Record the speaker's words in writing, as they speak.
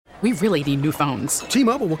We really need new phones.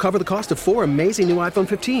 T-Mobile will cover the cost of 4 amazing new iPhone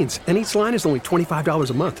 15s, and each line is only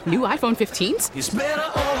 $25 a month. New iPhone 15s? It's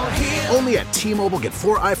better over here. Only at T-Mobile, get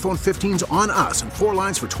 4 iPhone 15s on us and 4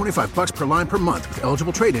 lines for $25 per line per month with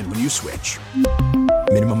eligible trade-in when you switch.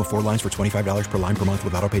 Minimum of 4 lines for $25 per line per month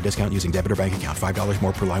with autopay discount using debit or bank account. $5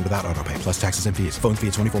 more per line without autopay, plus taxes and fees. Phone fee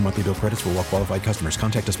at 24 monthly bill credits for well-qualified customers.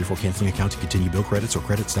 Contact us before canceling account to continue bill credits or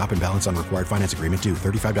credit stop and balance on required finance agreement due.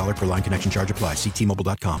 $35 per line connection charge applies. See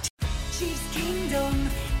T-Mobile.com.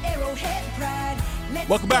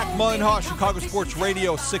 Welcome back, Mullen Haw, Chicago Sports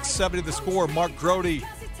Radio, 670 The Score. Mark Grody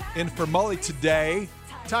in for Mully today.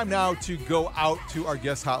 Time now to go out to our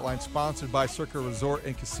guest hotline, sponsored by Circa Resort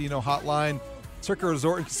and Casino Hotline. Circa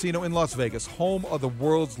Resort and Casino in Las Vegas, home of the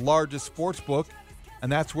world's largest sports book.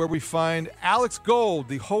 And that's where we find Alex Gold,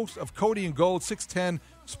 the host of Cody and Gold, 610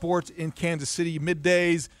 Sports in Kansas City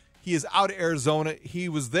middays. He is out of Arizona. He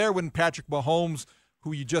was there when Patrick Mahomes,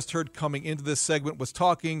 who you just heard coming into this segment, was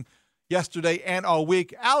talking yesterday and all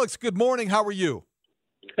week. Alex, good morning. How are you?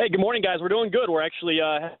 Hey, good morning, guys. We're doing good. We're actually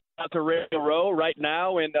out to Radio Row right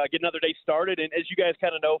now and get another day started. And as you guys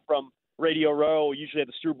kind of know from Radio Row, usually at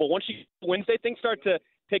the Super Bowl, once you Wednesday, things start to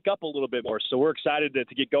pick up a little bit more. So we're excited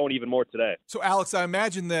to get going even more today. So, Alex, I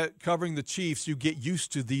imagine that covering the Chiefs, you get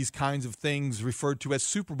used to these kinds of things referred to as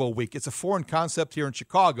Super Bowl week. It's a foreign concept here in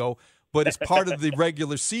Chicago, but it's part of the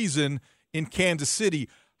regular season in Kansas City.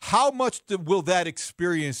 How much will that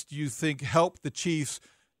experience, do you think, help the Chiefs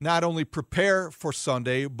not only prepare for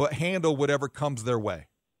Sunday, but handle whatever comes their way?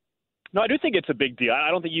 No, I do think it's a big deal.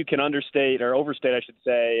 I don't think you can understate or overstate, I should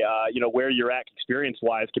say, where you're at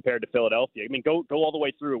experience-wise compared to Philadelphia. I mean, go all the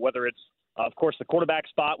way through, whether it's, of course, the quarterback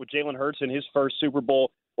spot with Jalen Hurts in his first Super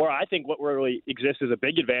Bowl, or I think what really exists as a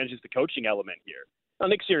big advantage is the coaching element here. Now,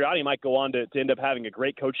 Nick Sirianni might go on to end up having a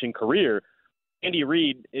great coaching career. Andy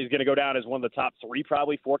Reid is going to go down as one of the top 3,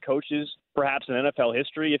 probably 4 coaches, perhaps in NFL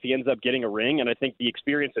history, if he ends up getting a ring. And I think the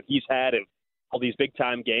experience that he's had in all these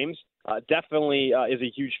big-time games definitely is a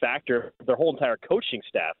huge factor. Their whole entire coaching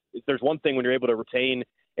staff. If there's one thing when you're able to retain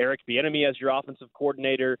Eric Bieniemy as your offensive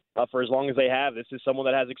coordinator for as long as they have, this is someone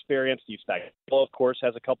that has experience. Steve Spagnuolo, of course,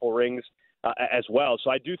 has a couple rings as well. So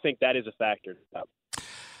I do think that is a factor.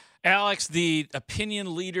 Alex, the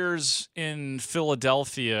opinion leaders in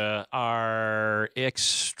Philadelphia are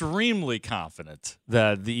extremely confident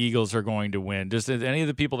that the Eagles are going to win. Just any of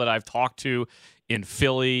the people that I've talked to in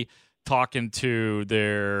Philly, talking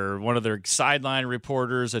to one of their sideline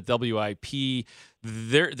reporters at WIP,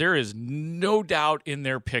 there is no doubt in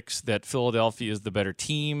their picks that Philadelphia is the better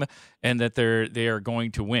team and that they are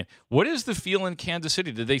going to win. What is the feel in Kansas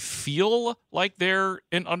City? Do they feel like they're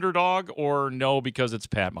an underdog, or no, because it's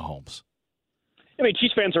Pat Mahomes? I mean,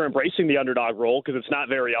 Chiefs fans are embracing the underdog role because it's not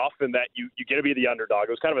very often that you get to be the underdog.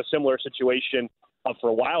 It was kind of a similar situation for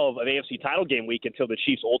a while of an AFC title game week until the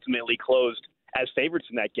Chiefs ultimately closed as favorites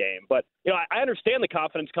in that game. But, I understand the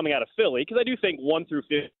confidence coming out of Philly because I do think 1 through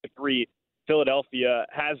 53, Philadelphia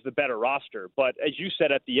has the better roster. But as you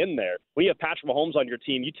said at the end there, when you have Patrick Mahomes on your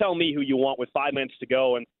team, you tell me who you want with 5 minutes to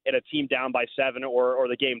go and a team down by 7 or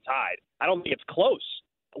the game tied. I don't think it's close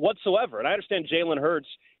whatsoever. And I understand Jalen Hurts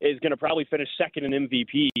is going to probably finish second in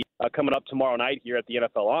MVP coming up tomorrow night here at the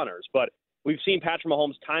NFL Honors. But we've seen Patrick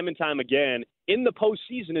Mahomes time and time again in the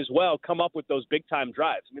postseason as well come up with those big-time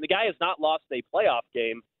drives. I mean, the guy has not lost a playoff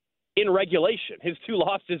game in regulation. His 2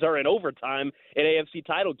 losses are in overtime in AFC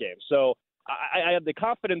title games. So I have the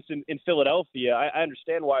confidence in Philadelphia. I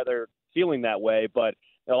understand why they're feeling that way, but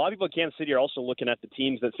a lot of people in Kansas City are also looking at the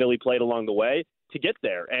teams that Philly played along the way to get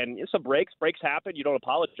there. And some breaks happen. You don't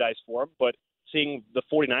apologize for them, but seeing the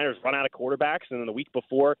 49ers run out of quarterbacks and then the week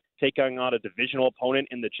before taking on a divisional opponent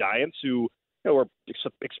in the Giants who were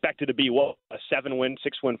expected to be, a 7-win,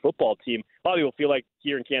 6-win football team. A lot of people feel like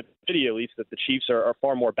here in Kansas City, at least, that the Chiefs are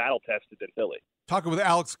far more battle-tested than Philly. Talking with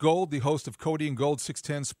Alex Gold, the host of Cody and Gold,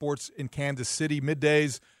 610 Sports in Kansas City,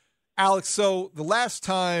 middays. Alex, so the last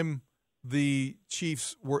time the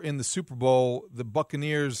Chiefs were in the Super Bowl, the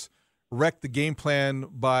Buccaneers wrecked the game plan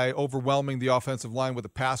by overwhelming the offensive line with a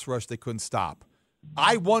pass rush they couldn't stop.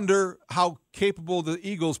 I wonder how capable the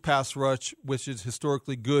Eagles' pass rush, which is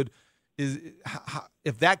historically good, is,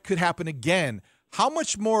 if that could happen again. How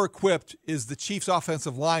much more equipped is the Chiefs'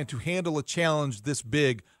 offensive line to handle a challenge this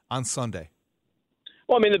big on Sunday?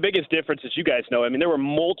 Well, I mean, the biggest difference, as you guys know, there were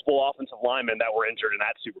multiple offensive linemen that were injured in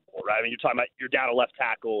that Super Bowl, right? You're talking about you're down a left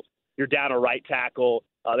tackle, you're down a right tackle.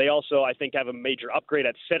 They also, I think, have a major upgrade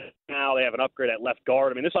at center now. They have an upgrade at left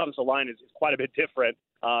guard. This offensive line is quite a bit different,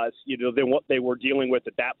 than what they were dealing with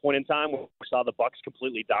at that point in time when we saw the Bucs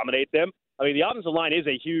completely dominate them. The offensive line is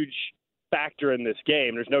a huge factor in this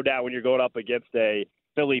game. There's no doubt when you're going up against a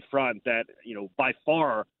Philly front that, by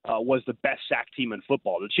far was the best sack team in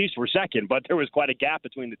football. The Chiefs were second, but there was quite a gap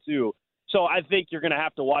between the two. So I think you're going to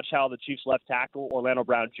have to watch how the Chiefs left tackle, Orlando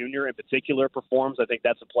Brown Jr. in particular, performs. I think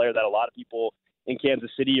that's a player that a lot of people in Kansas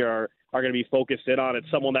City are going to be focused in on. It's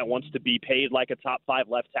someone that wants to be paid like a top 5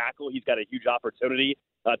 left tackle. He's got a huge opportunity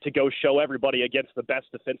to go show everybody against the best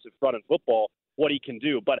defensive front in football what he can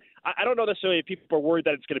do. But I don't know necessarily if people are worried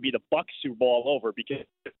that it's going to be the Bucs Super Bowl all over, because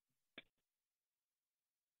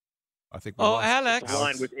I think Alex,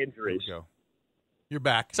 line with injuries. You're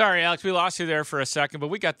back. Sorry, Alex, we lost you there for a second, but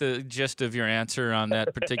we got the gist of your answer on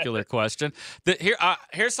that particular question.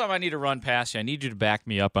 Here's something I need to run past you. I need you to back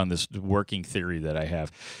me up on this working theory that I have.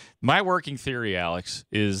 My working theory, Alex,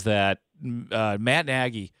 is that Matt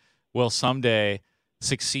Nagy will someday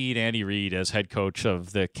succeed Andy Reid as head coach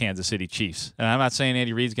of the Kansas City Chiefs. And I'm not saying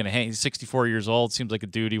Andy Reid's going to hang. He's 64 years old. Seems like a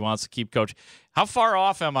dude he wants to keep coaching. How far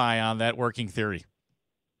off am I on that working theory?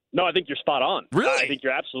 No, I think you're spot on. Really? I think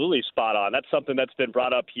you're absolutely spot on. That's something that's been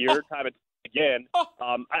brought up here time and again.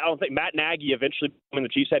 I don't think Matt Nagy eventually becoming the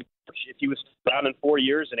Chiefs head coach, if he was down in 4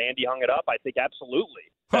 years and Andy hung it up, I think absolutely.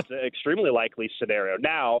 That's an extremely likely scenario.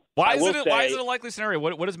 Now, why is it a likely scenario?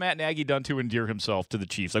 What has Matt Nagy done to endear himself to the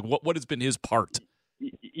Chiefs? Like, what has been his part?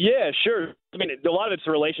 Yeah, sure. I mean, a lot of it's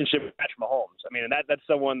a relationship with Patrick Mahomes. I mean, and that's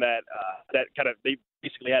someone that they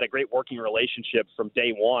basically had a great working relationship from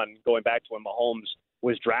day one, going back to when Mahomes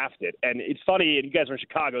was drafted. And it's funny, and you guys are in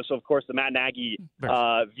Chicago, so of course the Matt Nagy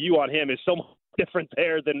view on him is so much different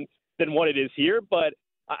there than what it is here. But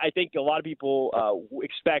I think a lot of people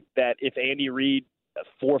expect that if Andy Reid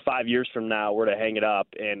 4 or 5 years from now were to hang it up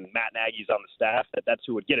and Matt Nagy's on the staff, that's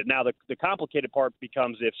who would get it. Now the complicated part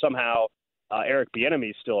becomes if somehow Eric Bieniemy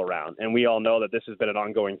is still around, and we all know that this has been an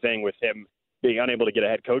ongoing thing with him being unable to get a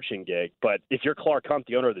head coaching gig. But if you're Clark Hunt,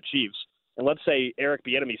 the owner of the Chiefs, and let's say Eric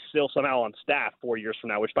Bieniemy is still somehow on staff 4 years from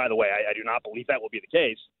now, which, by the way, I do not believe that will be the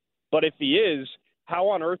case. But if he is, how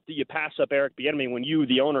on earth do you pass up Eric Bieniemy when you,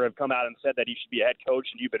 the owner, have come out and said that he should be a head coach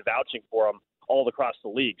and you've been vouching for him all across the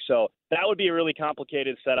league? So that would be a really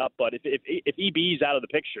complicated setup. But if EB's out of the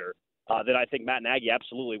picture, then I think Matt Nagy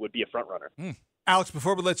absolutely would be a front runner. Alex,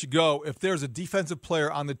 before we let you go, if there's a defensive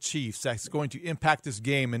player on the Chiefs that's going to impact this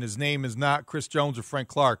game and his name is not Chris Jones or Frank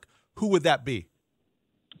Clark, who would that be?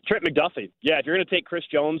 Trent McDuffie. Yeah, if you're going to take Chris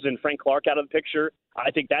Jones and Frank Clark out of the picture, I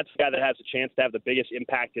think that's the guy that has a chance to have the biggest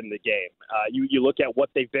impact in the game. You look at what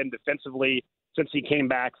they've been defensively since he came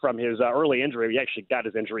back from his early injury. He actually got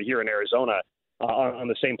his injury here in Arizona on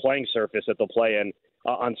the same playing surface that they'll play in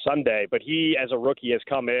on Sunday. But he, as a rookie, has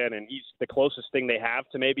come in, and he's the closest thing they have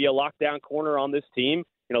to maybe a lockdown corner on this team.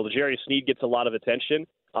 L'Jarius Sneed gets a lot of attention,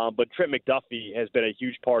 but Trent McDuffie has been a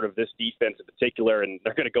huge part of this defense in particular, and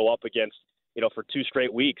they're going to go up against, for 2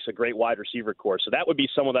 straight weeks, a great wide receiver corps. So that would be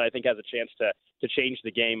someone that I think has a chance to change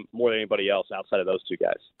the game more than anybody else outside of those two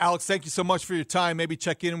guys. Alex, thank you so much for your time. Maybe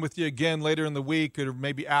check in with you again later in the week or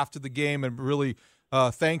maybe after the game, and really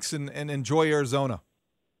thanks and enjoy Arizona.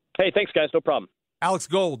 Hey, thanks, guys. No problem. Alex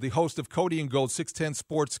Gold, the host of Cody and Gold, 610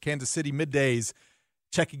 Sports, Kansas City Middays,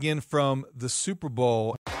 checking in from the Super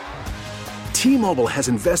Bowl. T-Mobile has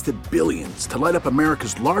invested billions to light up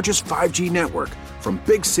America's largest 5G network, from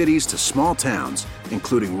big cities to small towns,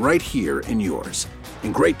 including right here in yours.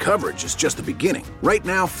 And great coverage is just the beginning. Right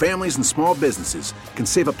now, families and small businesses can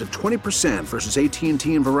save up to 20% versus AT&T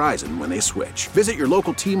and Verizon when they switch. Visit your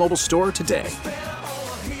local T-Mobile store today.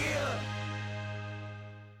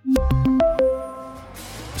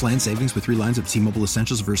 Plan savings with 3 lines of T-Mobile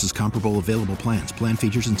Essentials versus comparable available plans. Plan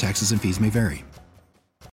features and taxes and fees may vary.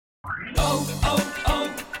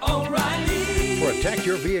 Protect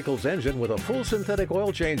your vehicle's engine with a full synthetic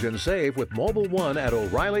oil change and save with Mobil 1 at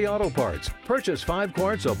O'Reilly Auto Parts. Purchase 5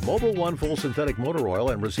 quarts of Mobil 1 full synthetic motor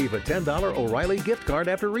oil and receive a $10 O'Reilly gift card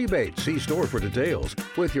after rebate. See store for details.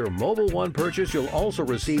 With your Mobil 1 purchase, you'll also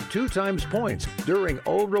receive 2 times points during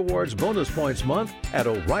O Rewards Bonus Points Month at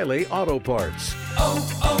O'Reilly Auto Parts.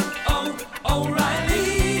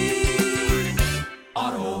 O'Reilly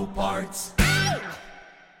Auto Parts.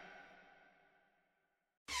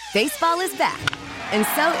 Baseball is back, and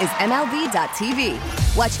so is MLB.tv.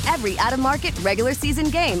 Watch every out-of-market regular season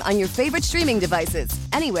game on your favorite streaming devices,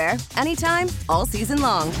 anywhere, anytime, all season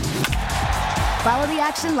long. Follow the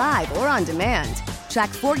action live or on demand. Track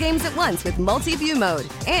 4 games at once with multi-view mode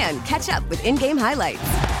and catch up with in-game highlights.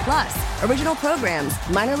 Plus, original programs,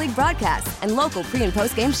 minor league broadcasts, and local pre- and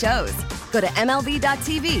post-game shows. Go to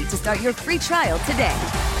MLB.tv to start your free trial today.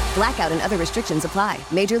 Blackout and other restrictions apply.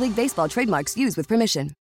 Major League Baseball trademarks used with permission.